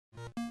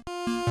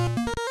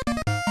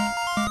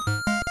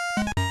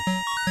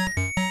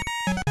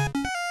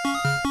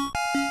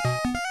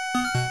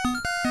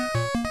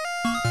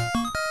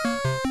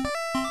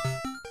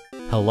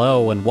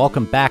Hello and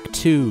welcome back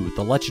to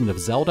The Legend of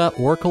Zelda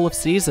Oracle of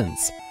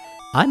Seasons.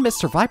 I'm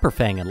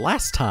MrViperfang, and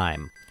last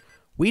time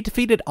we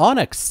defeated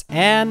Onyx,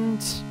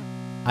 and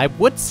I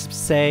would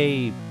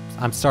say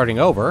I'm starting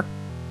over.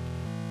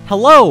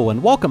 Hello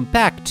and welcome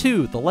back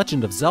to The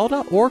Legend of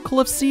Zelda Oracle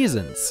of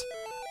Seasons.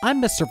 I'm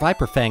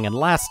MrViperfang, and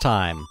last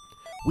time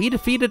we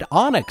defeated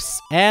Onyx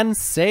and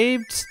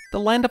saved the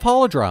Land of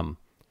Holodrum.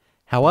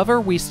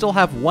 However, we still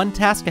have one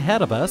task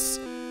ahead of us.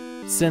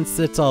 Since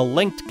it's a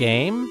linked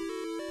game,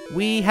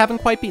 we haven't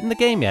quite beaten the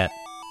game yet.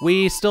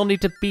 We still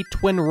need to beat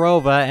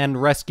Twinrova and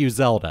rescue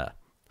Zelda.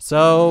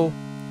 So,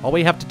 all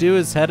we have to do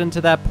is head into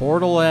that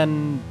portal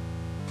and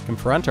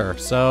confront her.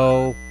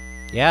 So,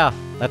 yeah,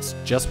 that's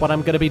just what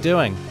I'm gonna be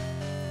doing.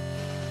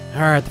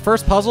 Alright, the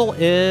first puzzle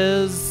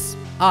is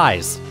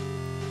eyes.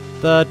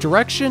 The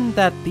direction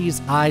that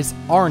these eyes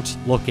aren't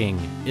looking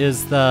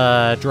is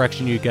the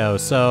direction you go.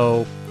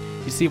 So,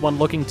 you see one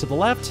looking to the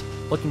left,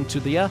 looking to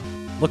the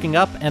looking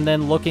up, and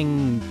then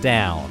looking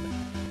down.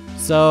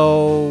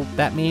 So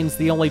that means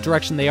the only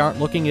direction they aren't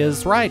looking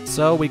is right,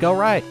 so we go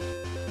right.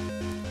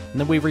 And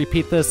then we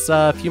repeat this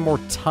a few more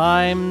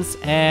times,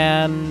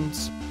 and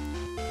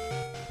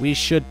we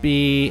should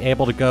be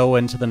able to go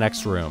into the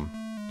next room.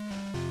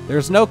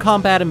 There's no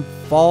combat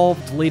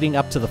involved leading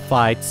up to the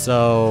fight,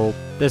 so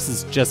this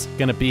is just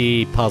gonna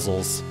be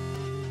puzzles.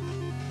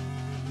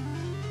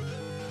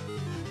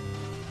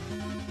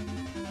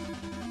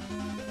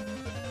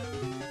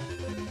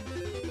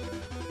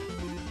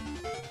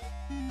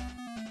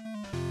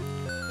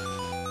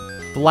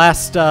 The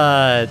last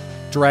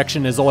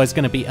direction is always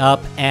going to be up,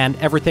 and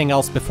everything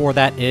else before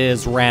that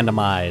is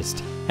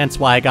randomized. Hence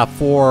why I got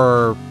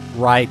 4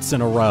 rights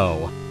in a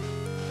row.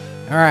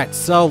 Alright,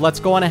 so let's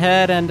go on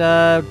ahead and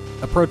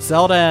approach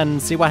Zelda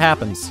and see what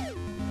happens.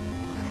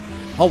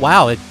 Oh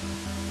wow, it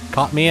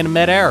caught me in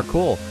midair.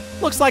 Cool.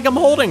 Looks like I'm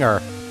holding her.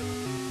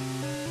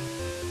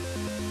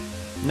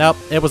 Nope,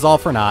 it was all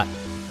for naught.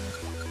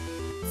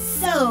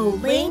 So,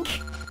 Link,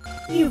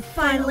 you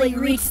finally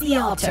reached the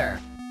altar.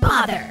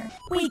 Bother!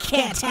 We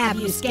can't have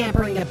you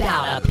scampering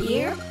about up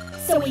here,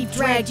 so we've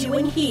dragged you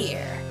in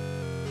here.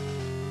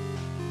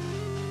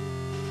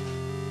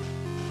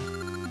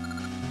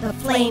 The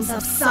flames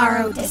of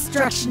sorrow,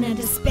 destruction, and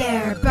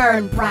despair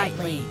burn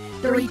brightly.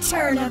 The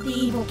return of the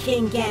evil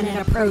King Ganon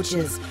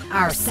approaches.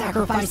 Our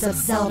sacrifice of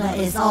Zelda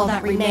is all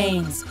that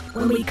remains.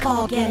 When we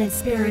call Ganon's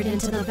spirit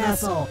into the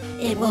vessel,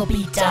 it will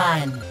be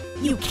done.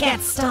 You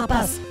can't stop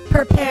us.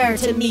 Prepare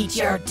to meet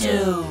your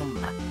doom.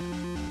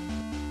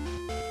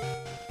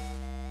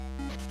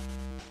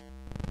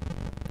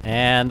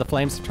 And the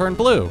flames have turned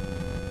blue.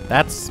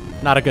 That's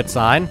not a good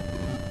sign,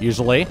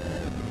 usually.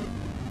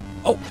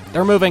 Oh,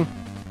 they're moving.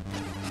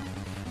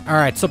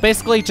 Alright, so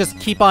basically just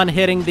keep on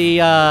hitting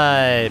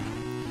the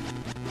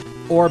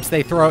orbs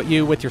they throw at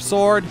you with your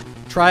sword.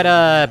 Try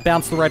to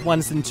bounce the red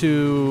ones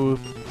into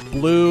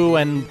blue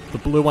and the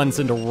blue ones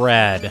into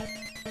red.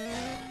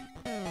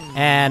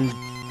 And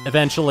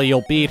eventually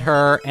you'll beat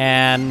her,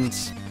 and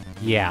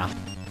yeah.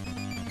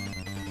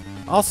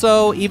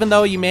 Also, even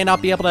though you may not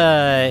be able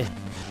to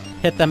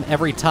hit them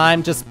every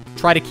time, just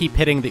try to keep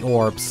hitting the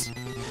orbs.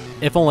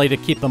 If only to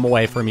keep them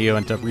away from you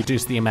and to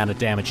reduce the amount of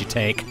damage you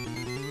take.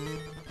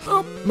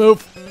 Oh,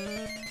 move.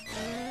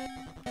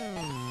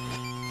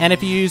 And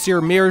if you use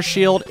your mirror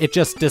shield, it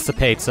just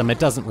dissipates them. It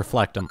doesn't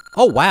reflect them.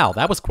 Oh wow,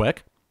 that was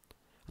quick.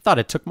 I thought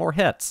it took more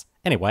hits.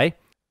 Anyway.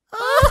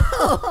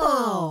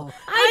 Oh,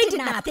 I did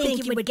not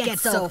think you would get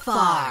so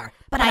far.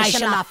 But I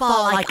shall not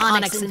fall like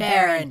Onyx and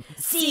Baron.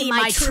 See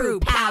my true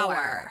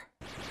power.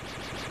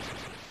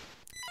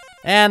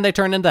 And they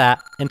turn into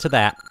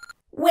that.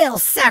 We'll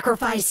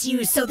sacrifice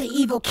you so the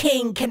evil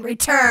king can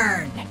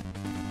return.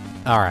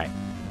 Alright.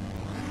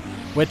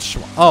 Which...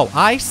 oh,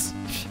 ice?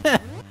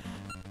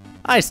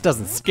 Ice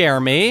doesn't scare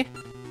me.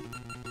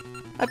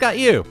 I've got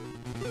you.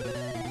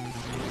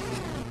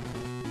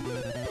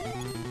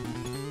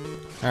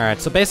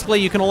 Alright, so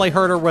basically you can only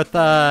hurt her with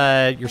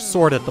your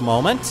sword at the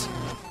moment.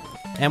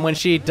 And when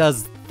she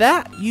does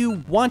that,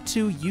 you want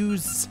to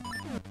use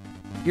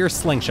your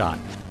slingshot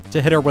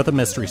to hit her with a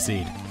mystery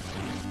seed.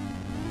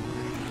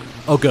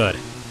 Oh, good.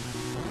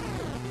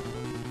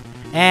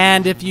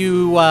 And if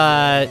you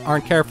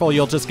aren't careful,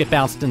 you'll just get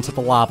bounced into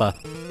the lava.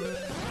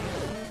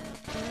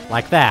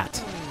 Like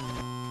that.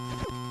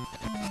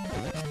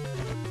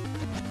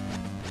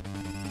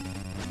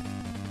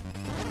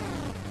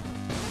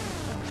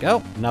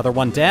 Go. Another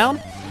one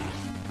down.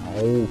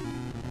 Oh.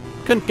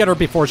 Couldn't get her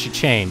before she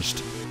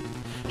changed.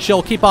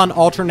 She'll keep on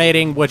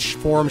alternating which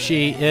form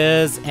she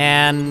is,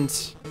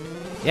 and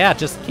yeah,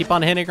 just keep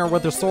on hitting her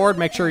with her sword.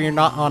 Make sure you're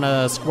not on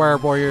a square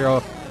where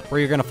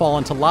you're gonna fall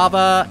into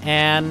lava,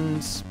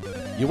 and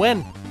you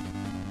win.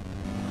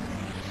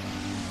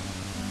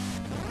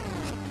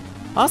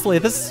 Honestly,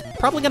 this is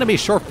probably gonna be a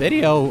short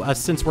video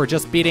since we're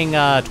just beating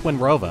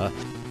Twinrova.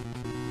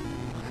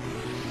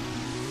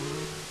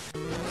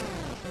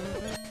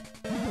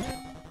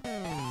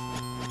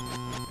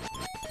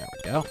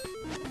 go.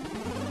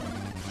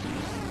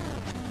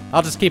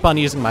 I'll just keep on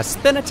using my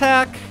spin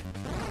attack.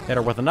 Hit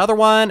her with another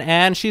one,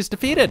 and she's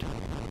defeated.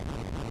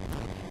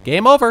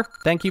 Game over.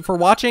 Thank you for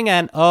watching,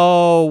 and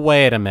oh,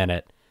 wait a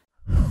minute.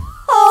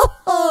 Ho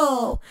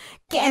ho!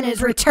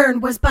 Ganon's return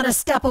was but a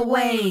step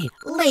away.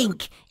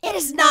 Link, it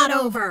is not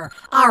over.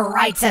 Our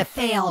rites have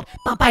failed,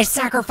 but by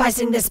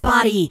sacrificing this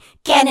body,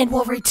 Ganon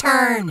will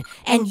return,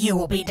 and you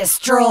will be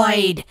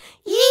destroyed.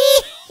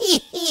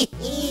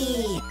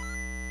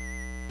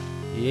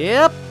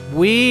 Yep,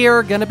 we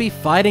are gonna be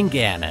fighting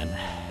Ganon.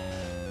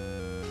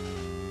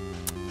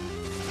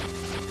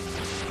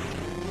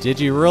 Did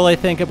you really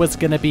think it was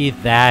gonna be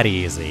that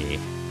easy?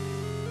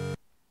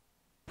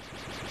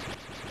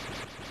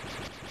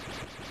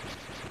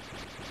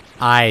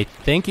 I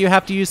think you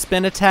have to use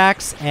spin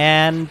attacks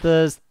and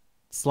the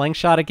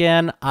slingshot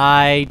again.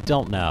 I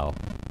don't know.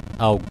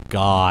 Oh,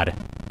 God.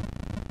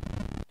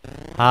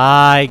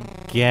 Hi,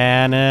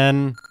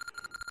 Ganon.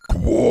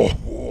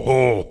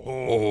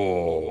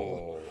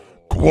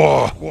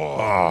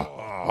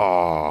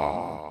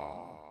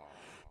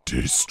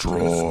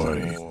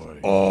 Destroy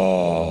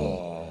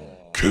all.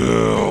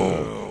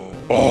 Kill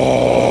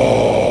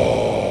all.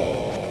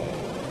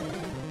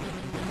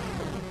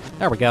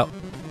 There we go.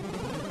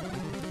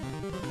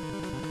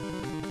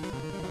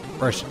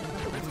 Where's...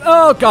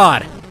 Oh,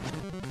 God!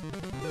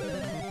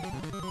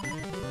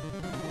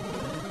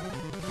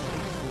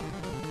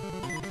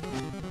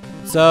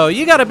 So,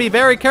 you gotta be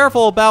very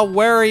careful about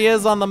where he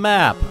is on the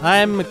map.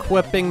 I'm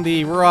equipping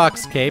the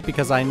Rocks Cape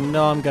because I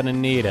know I'm gonna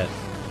need it.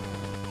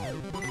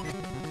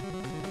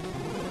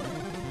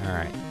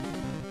 Alright.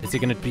 Is he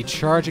gonna be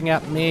charging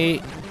at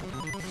me?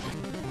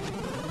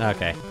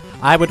 Okay.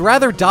 I would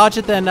rather dodge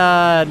it than,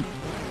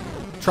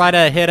 try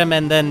to hit him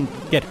and then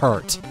get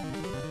hurt.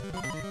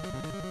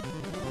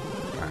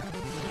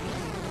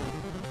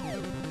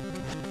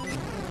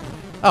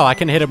 Oh, I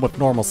can hit him with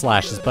normal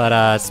slashes,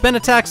 but spin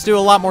attacks do a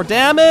lot more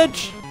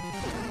damage.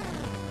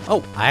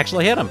 Oh, I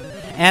actually hit him.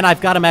 And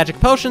I've got a magic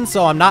potion,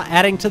 so I'm not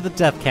adding to the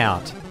death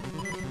count.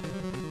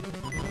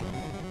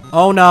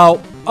 Oh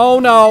no. Oh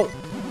no.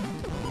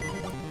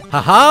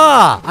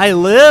 Haha! I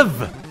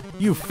live!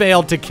 You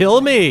failed to kill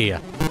me!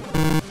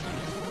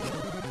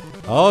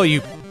 Oh,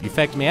 you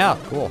faked me out.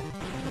 Cool.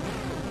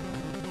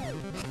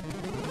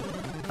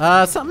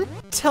 Something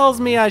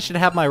tells me I should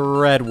have my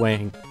red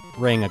ring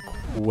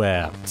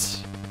equipped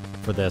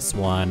for this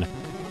one.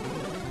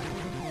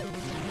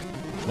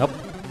 Nope.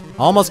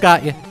 Almost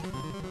got you.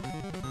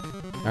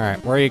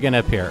 Alright, where are you gonna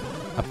appear?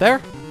 Up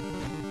there?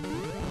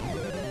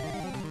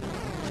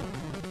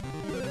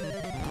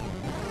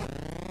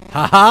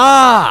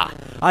 Haha!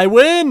 I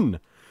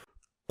win!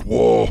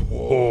 Whoa,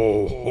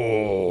 ho,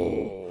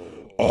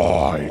 ho.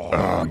 I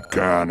am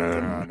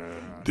Ganon,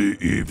 the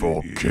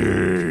evil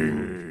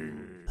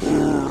king.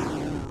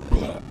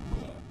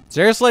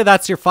 Seriously,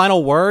 that's your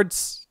final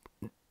words?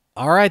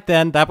 Alright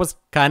then, that was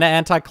kinda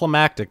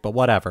anticlimactic, but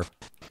whatever.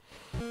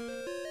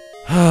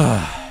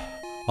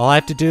 All I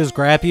have to do is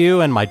grab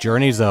you and my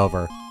journey's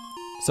over.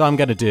 So I'm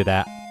gonna do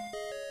that.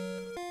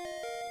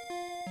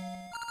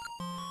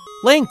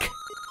 Link!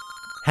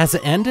 Has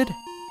it ended?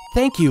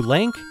 Thank you,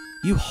 Link.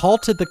 You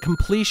halted the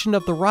completion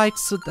of the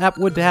rites that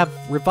would have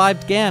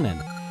revived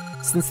Ganon.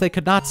 Since they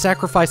could not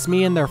sacrifice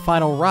me in their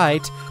final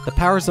rite, the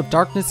powers of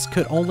darkness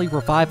could only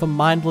revive a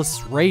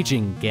mindless,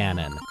 raging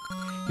Ganon.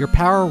 Your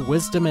power,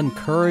 wisdom, and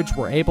courage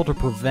were able to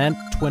prevent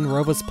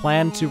Twinrova's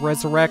plan to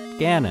resurrect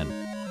Ganon.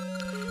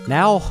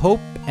 Now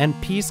hope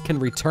and peace can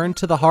return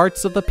to the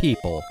hearts of the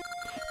people.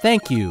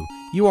 Thank you.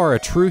 You are a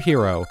true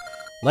hero.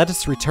 Let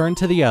us return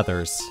to the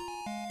others.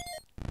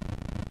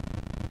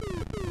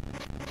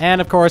 And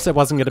of course, it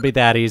wasn't going to be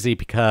that easy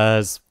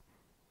because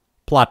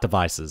plot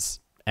devices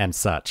and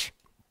such.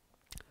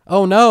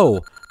 Oh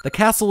no! The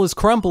castle is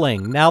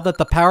crumbling now that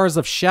the powers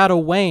of Shadow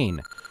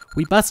wane.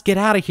 We must get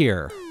out of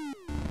here.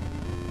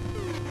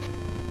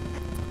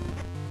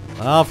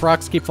 Well, if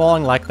rocks keep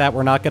falling like that,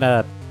 we're not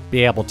gonna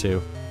be able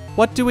to.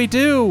 What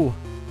do?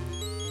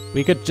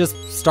 We could just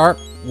start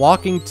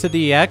walking to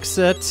the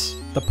exit.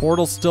 The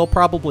portal's still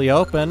probably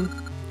open.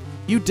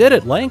 You did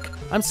it, Link!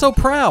 I'm so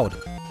proud!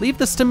 Leave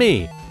this to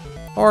me!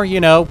 Or, you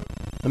know,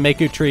 the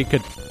Maku tree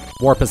could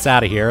warp us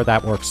out of here.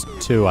 That works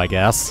too, I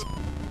guess.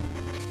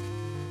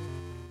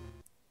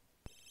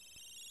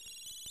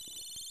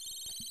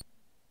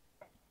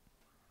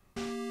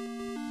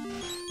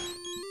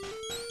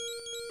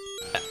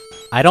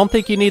 I don't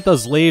think you need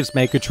those leaves,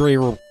 Maku tree,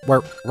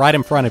 were right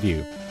in front of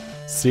you.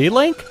 See,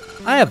 Link?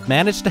 I have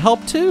managed to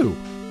help too.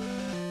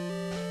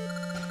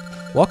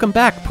 Welcome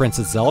back,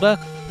 Princess Zelda.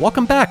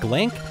 Welcome back,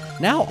 Link.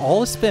 Now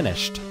all is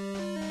finished.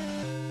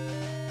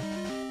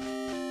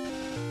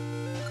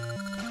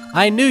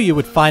 I knew you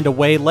would find a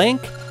way,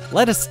 Link.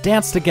 Let us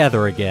dance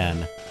together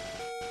again.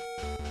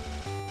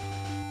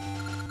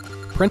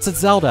 Princess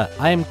Zelda,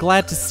 I am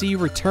glad to see you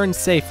return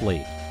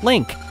safely.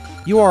 Link,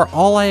 you are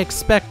all I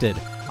expected.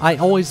 I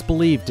always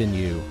believed in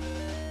you.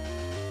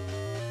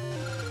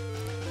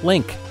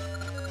 Link,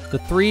 the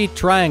 3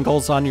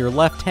 triangles on your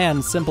left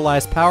hand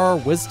symbolize power,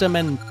 wisdom,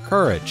 and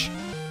courage.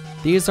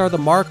 These are the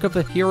mark of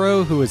a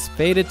hero who is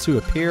fated to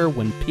appear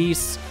when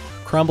peace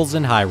crumbles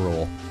in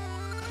Hyrule.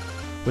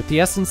 With the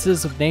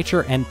essences of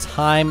nature and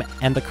time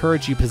and the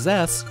courage you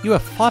possess, you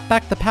have fought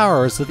back the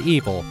powers of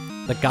evil.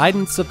 The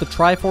guidance of the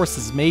Triforce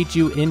has made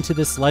you into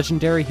this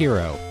legendary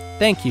hero.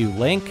 Thank you,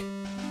 Link.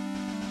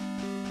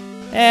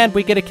 And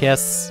we get a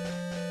kiss.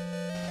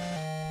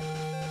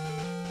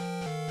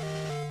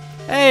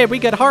 Hey, we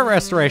get heart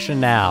restoration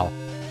now.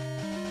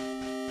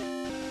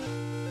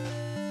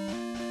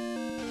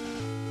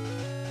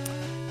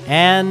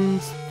 And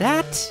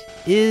that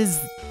is,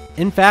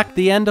 in fact,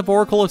 the end of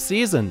Oracle of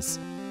Seasons.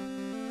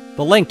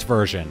 The linked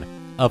version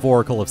of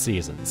Oracle of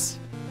Seasons.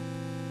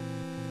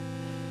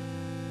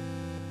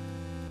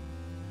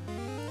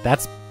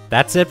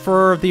 That's it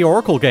for the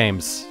Oracle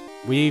games.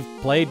 We've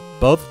played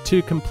both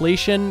to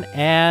completion,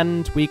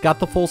 and we got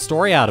the full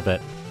story out of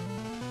it.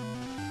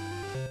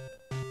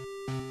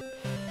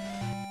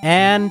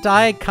 And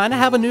I kind of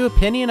have a new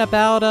opinion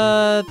about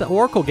the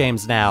Oracle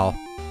games now.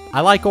 I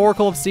like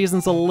Oracle of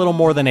Seasons a little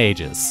more than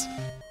Ages.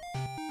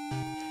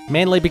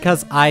 Mainly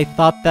because I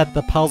thought that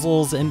the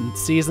puzzles in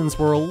Seasons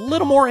were a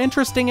little more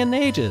interesting in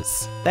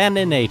Ages than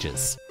in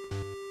Ages.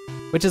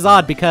 Which is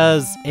odd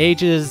because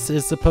Ages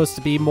is supposed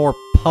to be more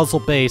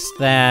puzzle-based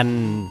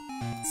than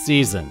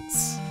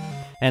Seasons.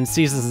 And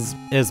Seasons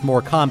is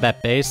more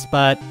combat-based,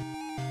 but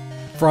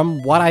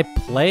from what I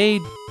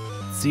played,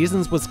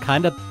 Seasons was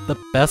kind of the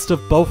best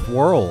of both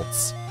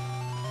worlds.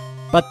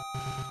 But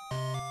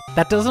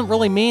that doesn't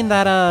really mean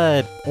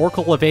that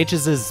Oracle of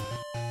Ages is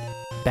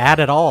bad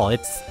at all.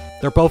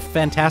 They're both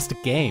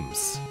fantastic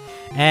games.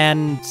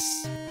 And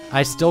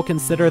I still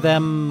consider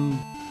them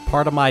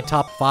part of my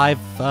top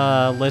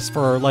 5 list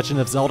for Legend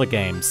of Zelda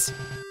games.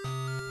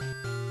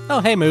 Oh,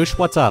 hey Moosh,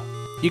 what's up?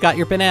 You got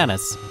your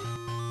bananas.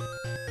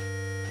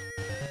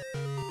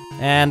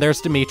 And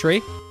there's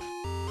Dimitri.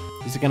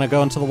 Is he gonna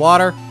go into the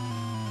water?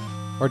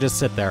 Or just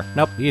sit there?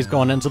 Nope, he's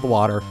going into the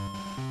water.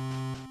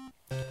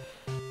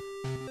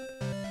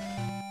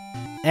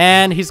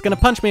 And he's gonna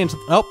punch me into...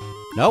 Oh,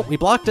 no, we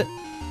blocked it.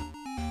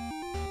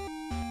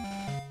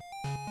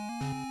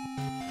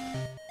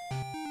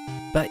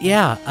 But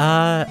yeah,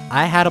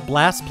 I had a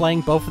blast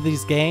playing both of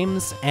these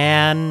games,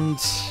 and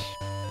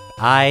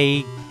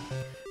I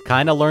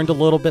kind of learned a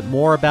little bit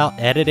more about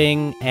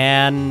editing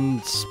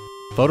and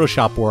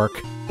Photoshop work,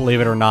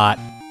 believe it or not,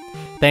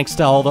 thanks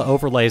to all the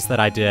overlays that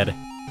I did.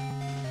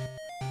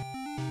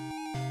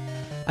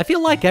 I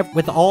feel like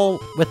with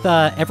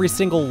every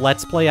single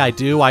Let's Play I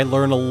do, I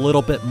learn a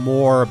little bit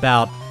more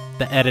about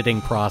the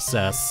editing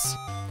process,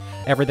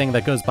 everything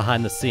that goes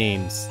behind the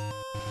scenes.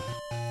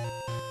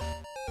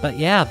 But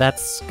yeah,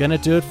 that's gonna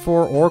do it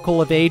for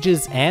Oracle of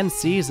Ages and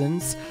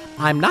Seasons.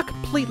 I'm not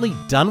completely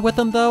done with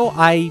them though.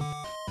 I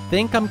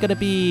think I'm gonna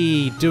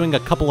be doing a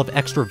couple of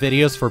extra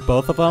videos for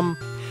both of them,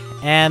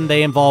 and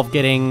they involve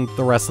getting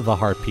the rest of the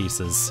heart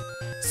pieces.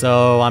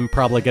 So I'm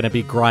probably gonna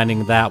be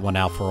grinding that one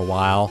out for a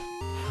while.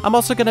 I'm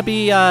also gonna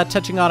be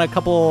touching on a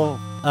couple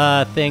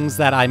things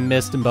that I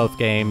missed in both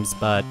games,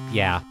 but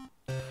yeah.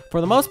 For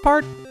the most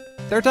part,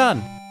 they're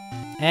done.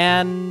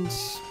 And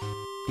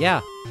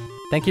yeah.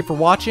 Thank you for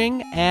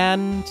watching,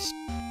 and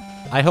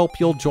I hope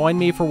you'll join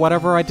me for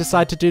whatever I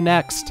decide to do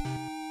next.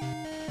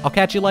 I'll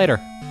catch you later.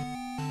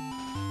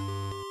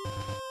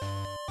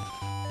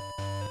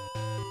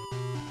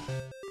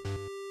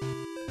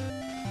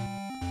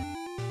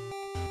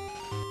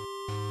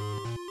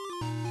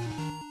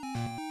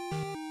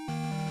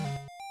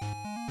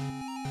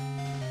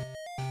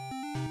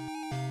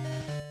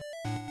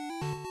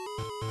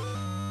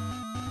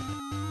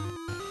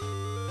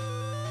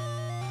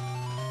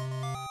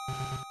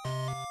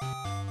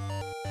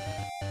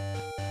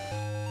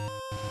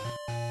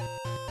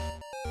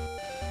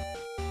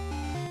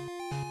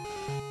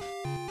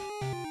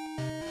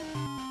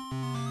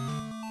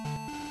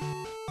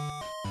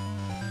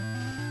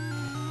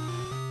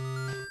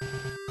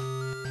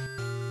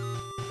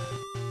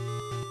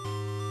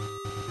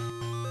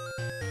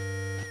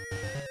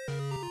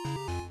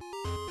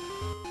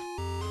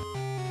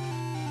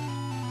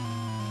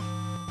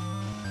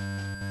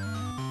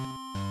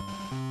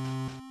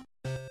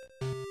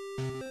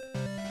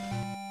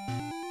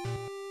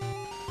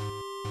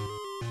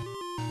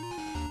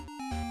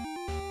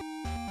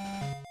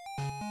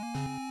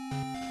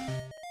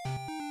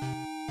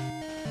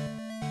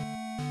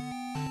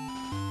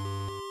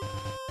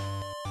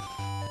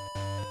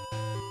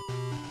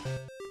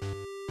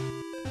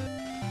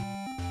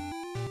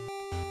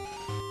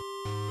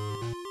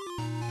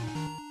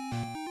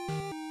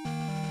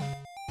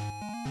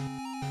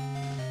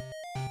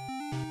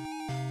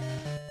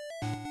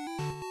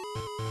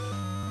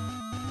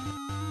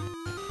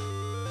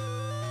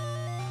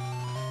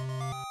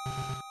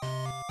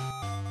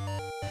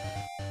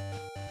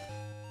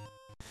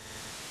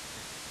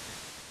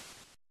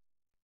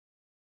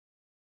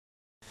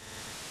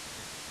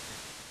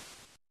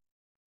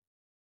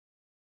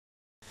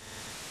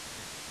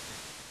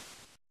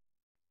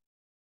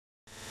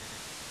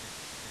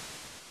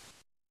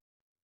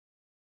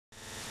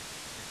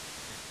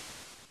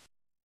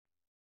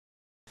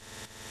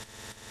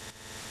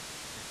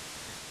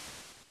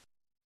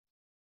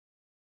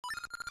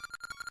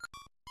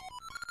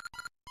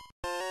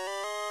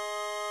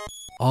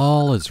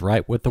 all is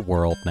right with the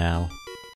world now.